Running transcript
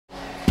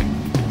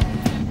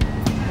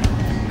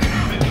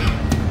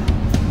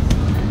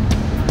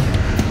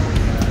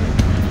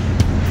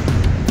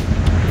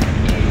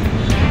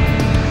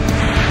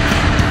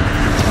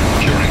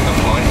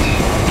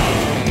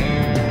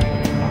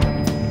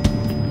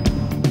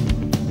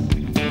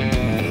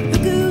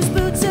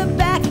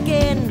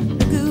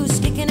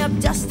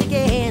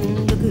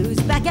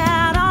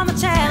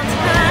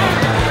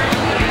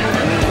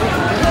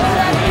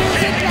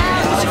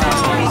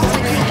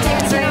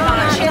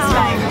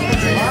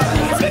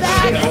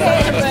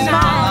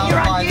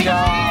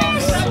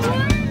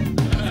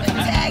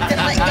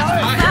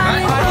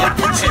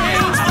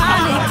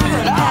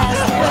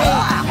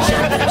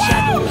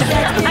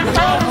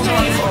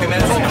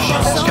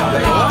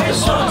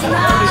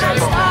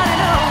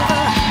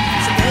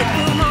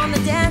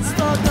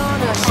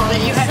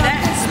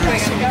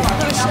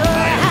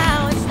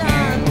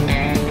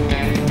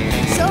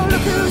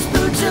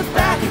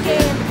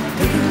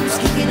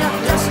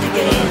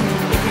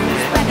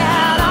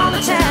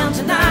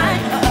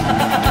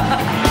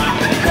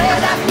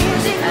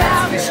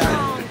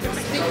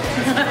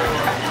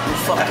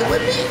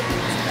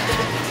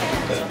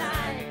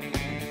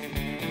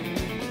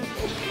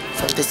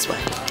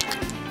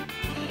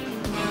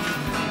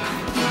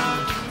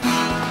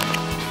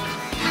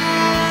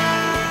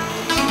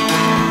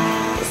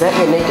that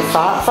you need to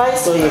fart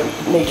face or you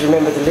need to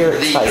remember the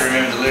lyrics face? I need to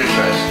remember the lyrics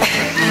face.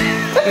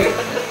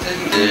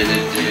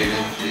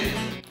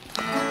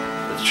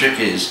 But the trick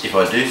is, if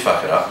I do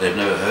fuck it up, they've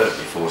never heard it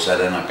before, so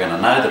they're not going to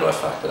know that I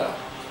fucked it up.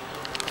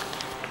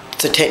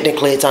 So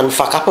technically it's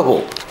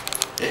unfuck-upable?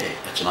 Yeah,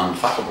 it's an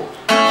unfuckable.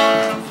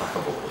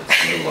 Unfuckable.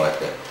 It's a little like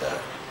that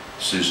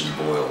Susan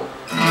Boyle.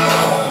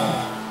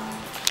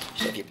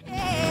 Look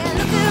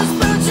whose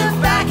boots are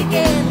back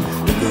again.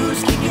 Look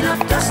who's kicking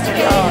up dust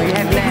again. Oh, you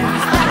have that.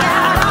 Back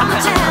out on the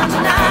town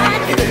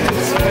tonight.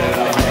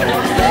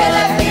 Play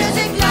that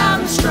music loud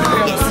and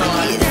strong.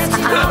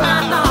 Dancing all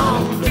night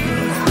long. Look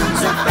whose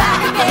boots are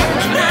back again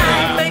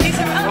tonight.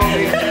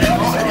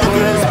 Look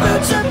whose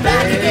boots are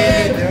back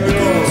again. Look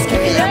who's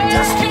kicking up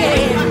dust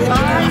again. Look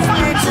whose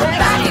boots are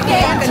back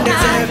again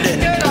tonight.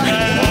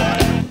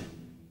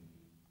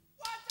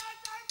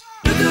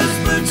 Look whose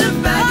boots are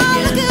back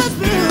again. Look whose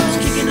boots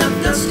kicking up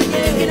dust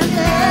again.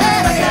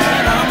 Back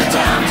out on the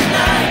town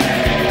tonight.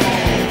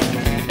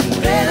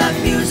 Play that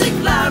music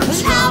loud and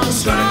strong.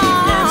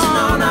 Dancing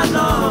all night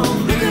long.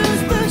 Look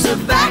whose boots are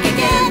back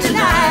again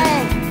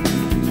tonight.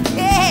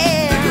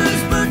 Yeah. Look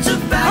whose boots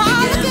are back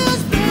again.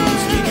 Look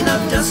who's kicking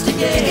up dust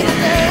again.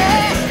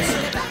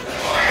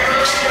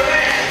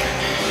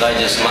 They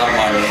just love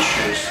my new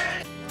shoes.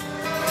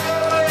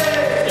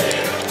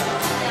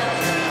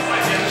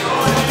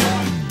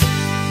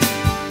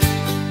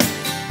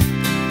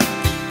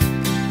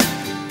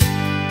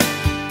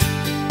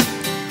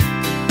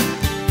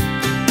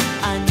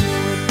 I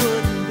knew it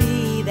wouldn't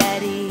be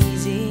that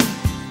easy,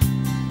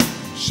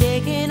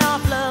 shaking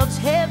off love's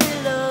heavy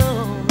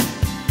load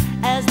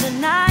as the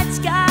night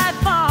sky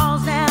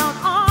falls down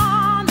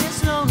on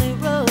this lonely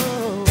road.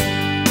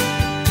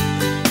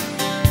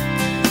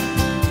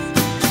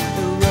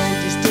 The road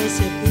just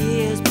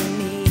disappears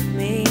beneath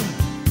me,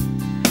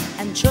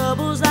 and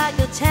troubles like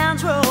the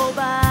towns roll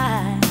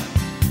by,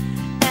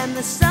 and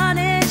the sun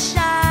is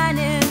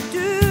shining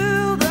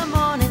through the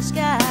morning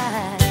sky.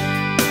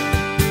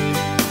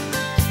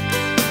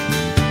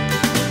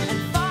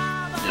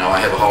 You know, I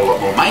have a whole lot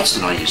more mates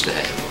than I used to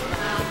have.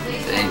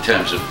 In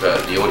terms of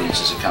the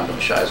audiences that come to my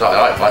shows,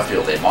 I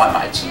feel they're my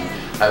mates, and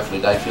hopefully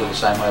they feel the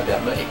same way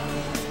about me.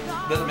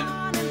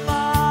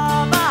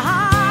 Far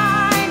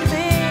behind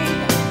me.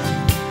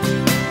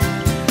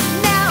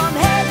 Now I'm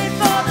headed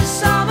for the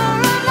summer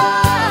of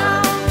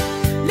love.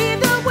 Leave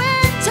the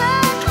winter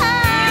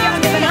clouds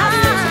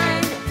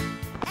behind.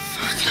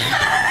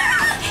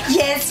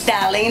 Yes,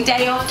 darling.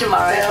 Day off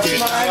tomorrow. Day off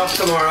tomorrow. Day off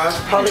tomorrow.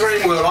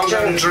 Dreamworld. I'm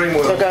going to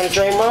Dreamworld. We're going to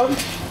Dreamworld?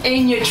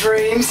 In your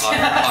dreams.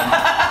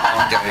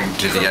 I'm going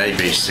to the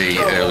ABC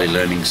Early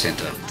Learning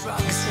Centre.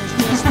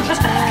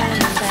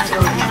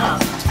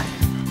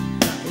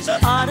 This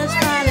art has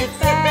finally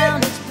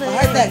found its place. I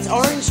hope that's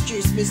orange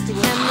juice, Mr.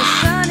 Will. And the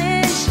sun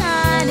is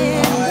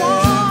shining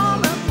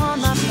warm upon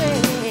my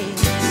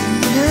face.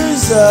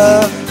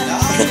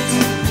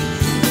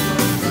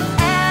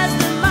 As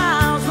the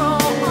miles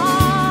roll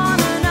on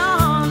and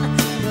on,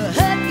 the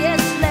hurt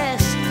gets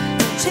less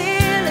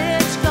until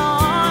it's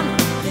gone.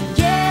 And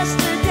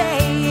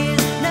yesterday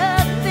is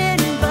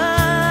nothing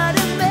but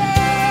a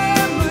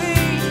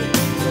memory.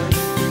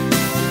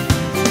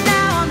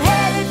 Now I'm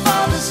headed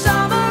for the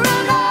summer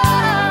of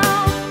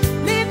love.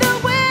 Leave the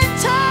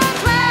winter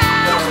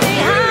clouds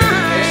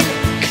behind.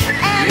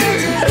 And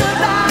it's a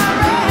goodbye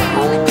rain.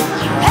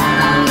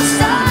 Hello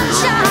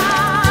sunshine.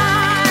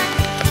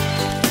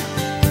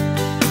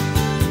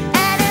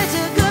 And it's a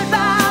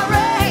goodbye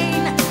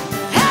rain.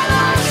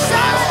 Hello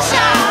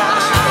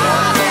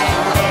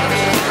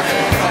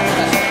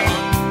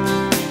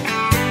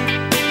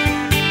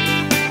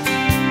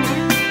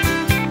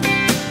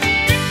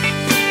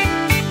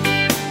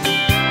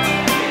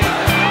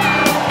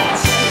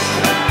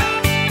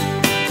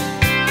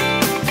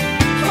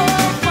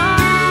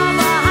far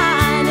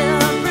behind the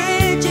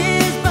bridge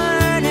is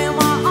burning,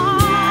 we're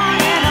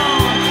on and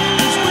on.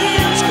 These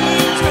wheels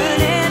keep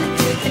turning,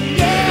 and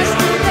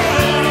yesterday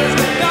is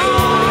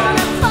gone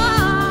and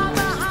far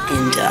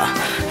behind. And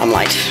I'm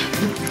late.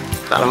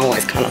 But I'm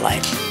always kind of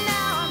late.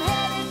 Now I'm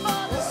headed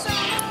for the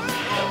summer.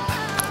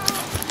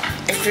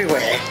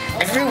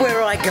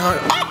 Everywhere I go.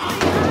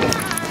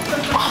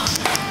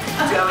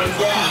 Going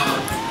down.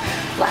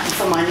 Like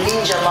for my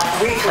ninja-like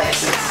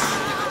reflexes.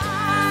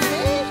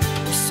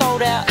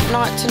 Sold out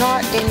night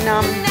tonight in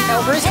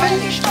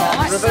Brisbane.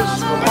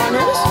 Rivers.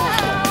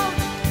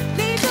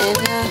 And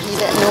hear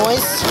that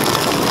noise.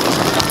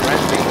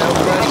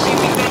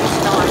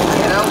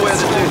 You know where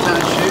the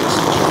two-tone shoots?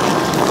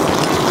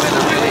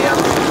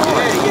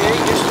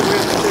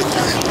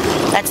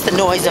 That's the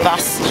noise of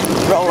us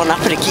rolling up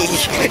at a gig.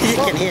 You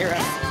can hear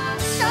us.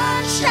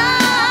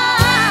 Sunshine.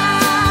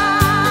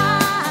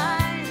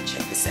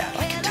 Check this out.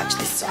 I can touch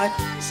this side.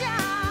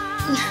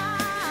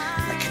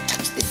 I can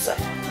touch this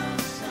side.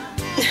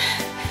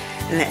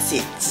 And that's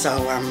it.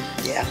 So,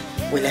 yeah,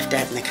 we left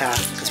Dad in the car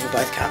because we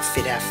both can't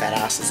fit our fat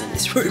asses in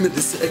this room at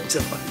the same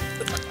time.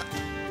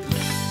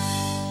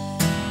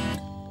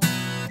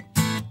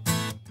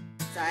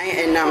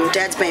 And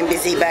Dad's been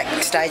busy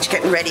backstage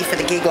getting ready for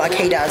the gig like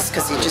he does,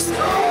 because he just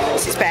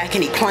sits back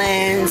and he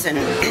plans and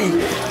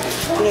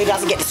he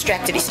doesn't get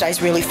distracted. He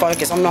stays really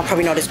focused. I'm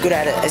probably not as good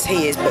at it as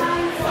he is, but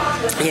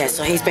yeah,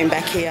 so he's been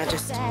back here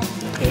just...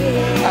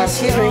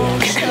 excuse me.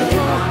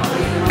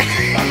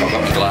 I've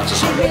got my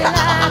glasses on.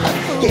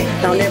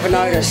 Yeah, they'll never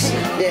notice.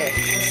 Yeah.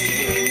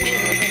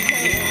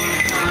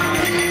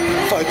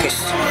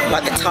 Focused,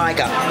 like the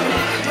tiger.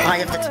 I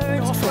have the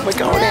tiger off when we're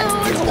going out to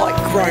dinner like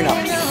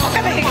grown-ups. I'll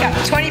have a hiccup.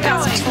 20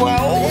 past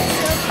 12.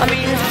 I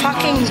mean,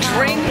 fucking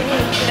drink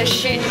the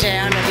shit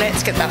down and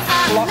let's get the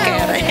flock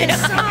out of here.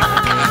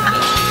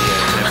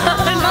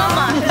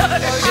 Mama, no.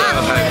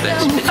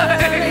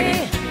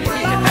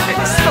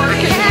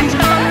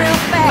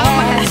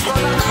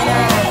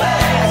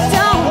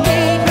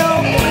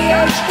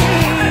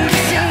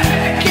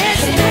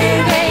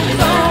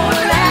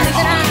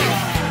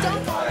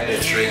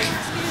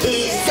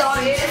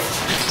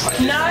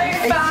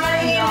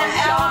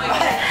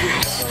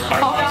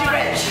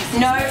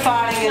 No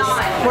farting.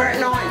 We're at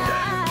 9.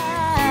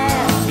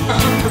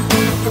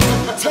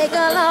 Take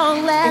a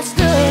long last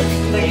look.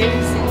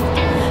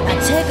 I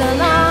take a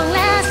long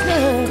last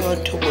look.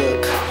 Going to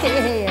work.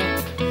 Yeah.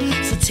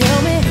 So tell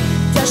me,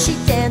 does she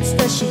dance?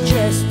 Does she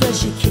dress? Does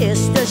she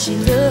kiss? Does she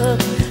look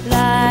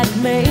like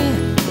me?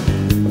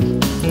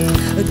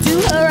 Do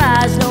her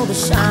eyes know the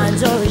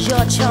signs, or is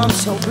your charm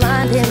so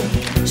blinding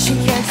she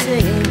can't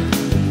see?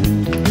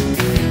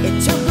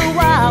 It took a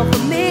while for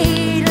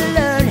me to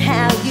learn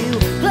how you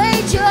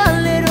played your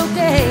little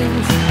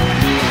games.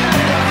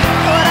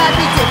 Thought I'd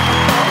be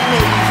different, but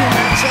maybe you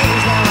might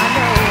change. Now I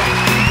know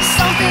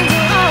some things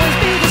will always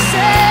be the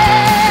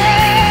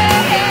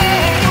same.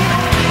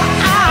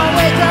 I'll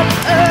wake up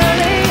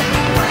early,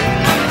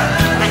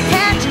 I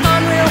catch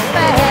on real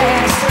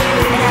fast,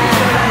 and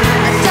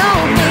I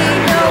don't need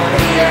no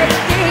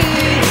PhD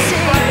to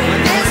see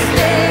this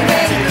thing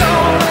ain't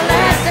gonna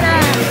last, and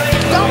I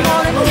don't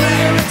wanna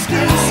hear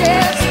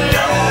excuses.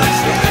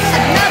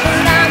 Another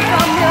line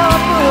from your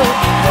book,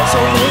 so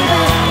maybe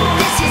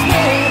this is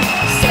me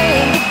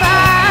saying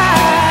goodbye.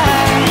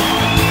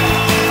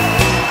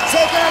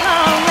 Take a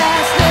long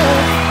last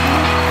look.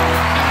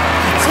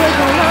 Take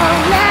a long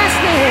last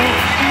look.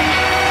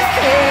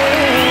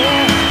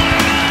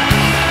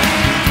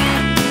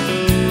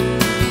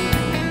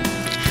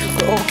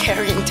 We're all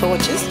carrying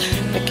torches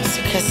because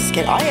Chris is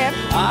scared. I am.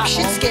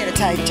 She's scared of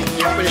tape too.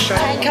 Want me to show you?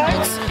 Tape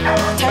codes?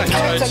 Tape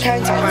codes or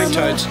cane Cane toads?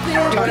 toads. Do you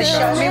want to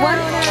show me one?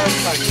 Want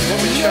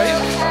me to show you?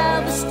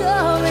 How the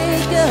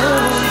story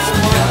goes.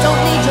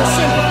 Don't need your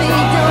sympathy,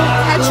 don't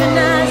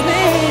patronize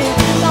me.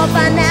 All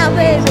by now,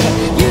 baby,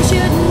 you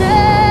should know.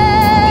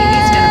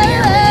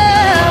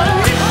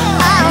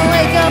 I'll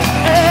wake up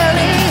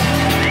early,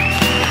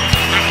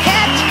 I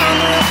catch on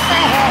real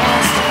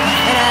fast,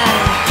 and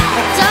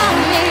I don't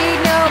need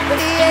no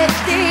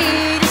PhD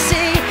to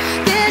see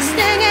this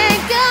thing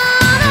ain't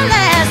gonna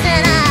last,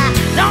 and I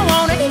don't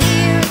wanna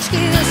hear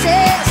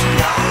excuses.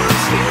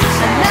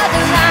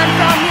 Another line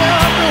from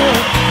your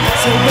book,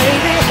 so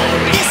baby,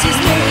 this is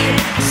me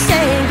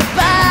saying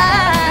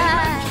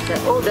goodbye. Okay,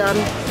 all done.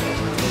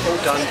 All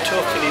done,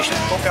 tour finished,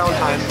 all going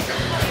home.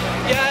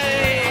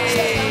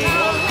 Yay!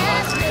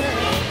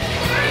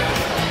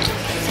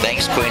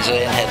 Thanks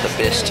Queensland, had the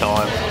best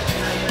time.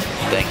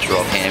 Thanks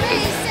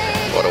Rockhampton.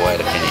 What a way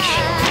to finish.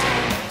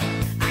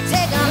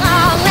 Take a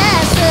long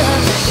last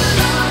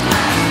look.